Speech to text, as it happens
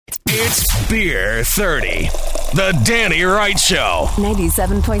It's Beer 30, the Danny Wright Show.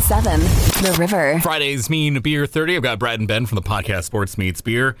 97.7, The River. Fridays mean Beer 30. I've got Brad and Ben from the podcast Sports Meets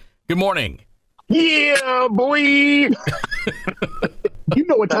Beer. Good morning. Yeah, boy. You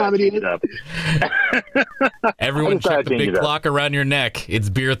know what time it is. Everyone check the big clock around your neck. It's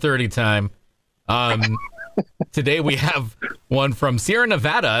Beer 30 time. Today we have one from Sierra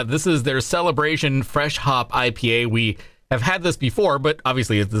Nevada. This is their Celebration Fresh Hop IPA. We have had this before, but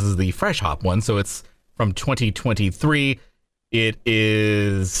obviously this is the fresh hop one, so it's from 2023. It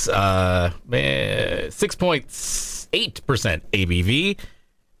is 6.8% ABV.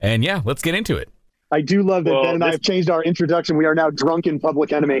 And yeah, let's get into it. I do love that Ben and I have changed our introduction. We are now drunken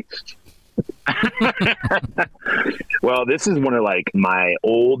Public Enemy. Well, this is one of my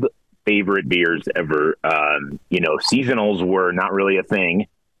old favorite beers ever. Seasonals were not really a thing.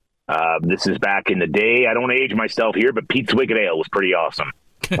 This is back in the day. I don't want to age myself here, but Pete's Wicked Ale was pretty awesome.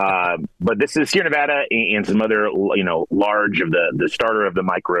 But this is Sierra Nevada and some other, large of the starter of the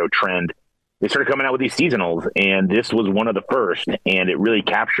micro trend. They started coming out with these seasonals, and this was one of the first, and it really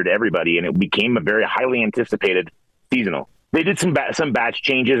captured everybody, and it became a very highly anticipated seasonal. They did some batch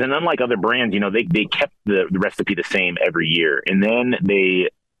changes, and unlike other brands, they kept the recipe the same every year. And then they,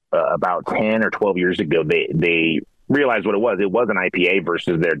 about 10 or 12 years ago, they realized what it was. It was an IPA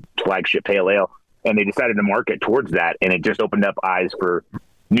versus their flagship pale ale, and they decided to market towards that, and it just opened up eyes for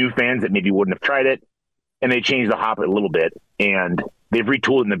new fans that maybe wouldn't have tried it, and they changed the hop a little bit, and they've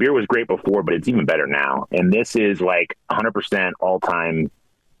retooled it, and the beer was great before, but it's even better now. And this is 100% all-time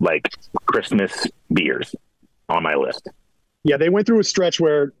Christmas beers on my list. Yeah, they went through a stretch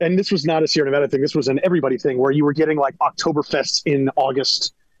where, and this was not a Sierra Nevada thing, this was an everybody thing, where you were getting Oktoberfest in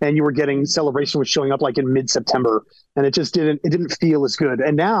August, and you were getting Celebration was showing up in mid-September, and it just didn't feel as good.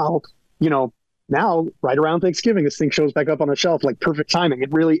 And now, right around Thanksgiving, this thing shows back up on the shelf, perfect timing.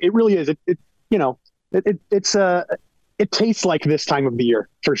 It really is. It tastes like this time of the year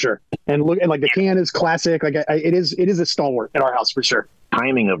for sure. And look, and the can is classic. It is a stalwart at our house for sure.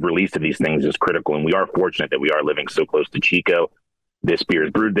 Timing of release of these things is critical, and we are fortunate that we are living so close to Chico. This beer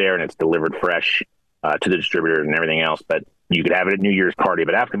is brewed there, and it's delivered fresh to the distributors and everything else. But you could have it at New Year's party,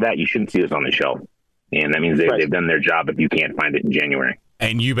 but after that, you shouldn't see this on the shelf. And that means they've done their job if you can't find it in January.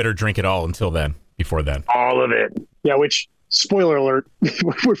 And you better drink it all before then. All of it. Yeah, which, spoiler alert,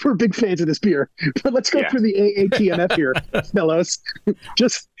 we're big fans of this beer. But let's go through the AATMF here, fellows.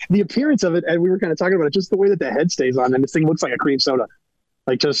 Just the appearance of it, and we were kind of talking about it, just the way that the head stays on, and this thing looks like a cream soda.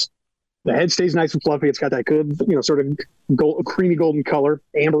 Just the head stays nice and fluffy. It's got that good, sort of creamy golden color,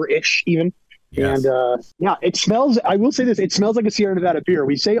 amber-ish even. Yes. And it smells, I will say this, it smells like a Sierra Nevada beer.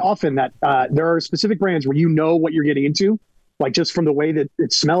 We say often that there are specific brands where you know what you're getting into, just from the way that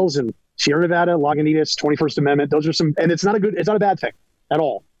it smells. And Sierra Nevada, Lagunitas, 21st Amendment, those are some, and it's not a bad thing at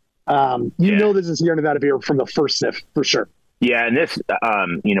all. You know this is Sierra Nevada beer from the first sniff for sure. Yeah, and this,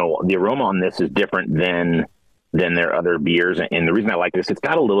 the aroma on this is different than their other beers. And the reason I like this, it's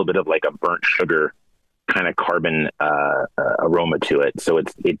got a little bit of a burnt sugar kind of carbon aroma to it. So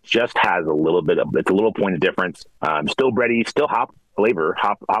it just has a little bit of, it's a little point of difference. Still bready, still hop flavor,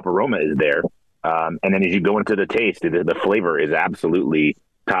 hop aroma is there. And then as you go into the taste, the flavor is absolutely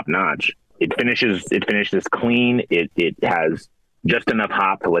top notch. It finishes clean. It has just enough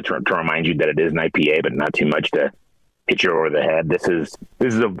hop to remind you that it is an IPA, but not too much to hit you over the head. This is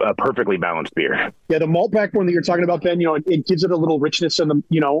a perfectly balanced beer. Yeah, the malt backbone that you're talking about, Ben, it gives it a little richness in the,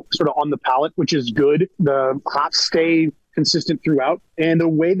 sort of on the palate, which is good. The hops stay consistent throughout, and the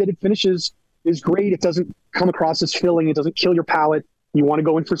way that it finishes is great. It doesn't come across as filling. It doesn't kill your palate. You want to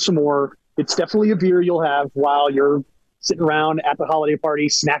go in for some more. It's definitely a beer you'll have while you're sitting around at the holiday party,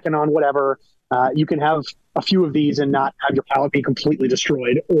 snacking on whatever. You can have a few of these and not have your palate be completely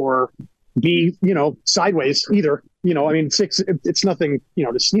destroyed or be, sideways either. It's nothing,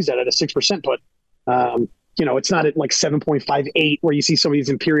 to sneeze at a 6%, but, it's not at 7.58 where you see some of these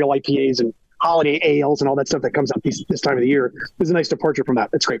imperial IPAs and holiday ales and all that stuff that comes out this time of the year. It's a nice departure from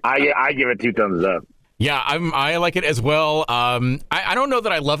that. It's great. I give it 2 thumbs up. Yeah, I like it as well. I don't know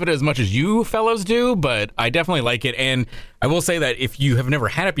that I love it as much as you fellows do, but I definitely like it. And I will say that if you have never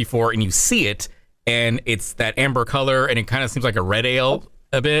had it before and you see it and it's that amber color and it kind of seems like a red ale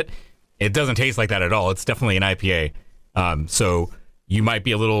a bit, it doesn't taste like that at all. It's definitely an IPA. So you might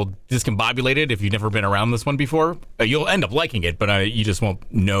be a little discombobulated if you've never been around this one before. You'll end up liking it, but you just won't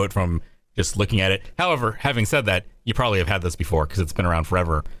know it from just looking at it. However, having said that, you probably have had this before because it's been around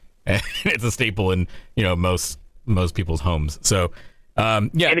forever. And it's a staple in most people's homes. So Yeah.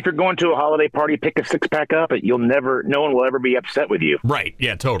 And if you're going to a holiday party, pick a 6-pack up. No one will ever be upset with you. Right.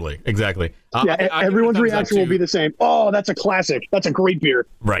 Yeah, totally. Exactly. Everyone's reaction will be the same. Oh, that's a classic. That's a great beer.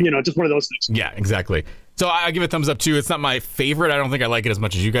 Right. Just one of those things. Yeah, exactly. So I give it a thumbs up too. It's not my favorite. I don't think I like it as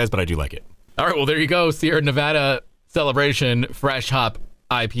much as you guys, but I do like it. All right. Well, there you go. Sierra Nevada Celebration Fresh Hop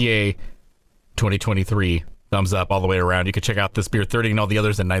IPA 2023. Thumbs up all the way around. You can check out this beer 30 and all the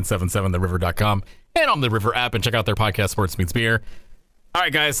others at 977theriver.com and on the River app, and check out their podcast, Sports Meets Beer. All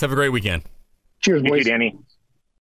right, guys. Have a great weekend. Cheers, boys. Thank you, Danny.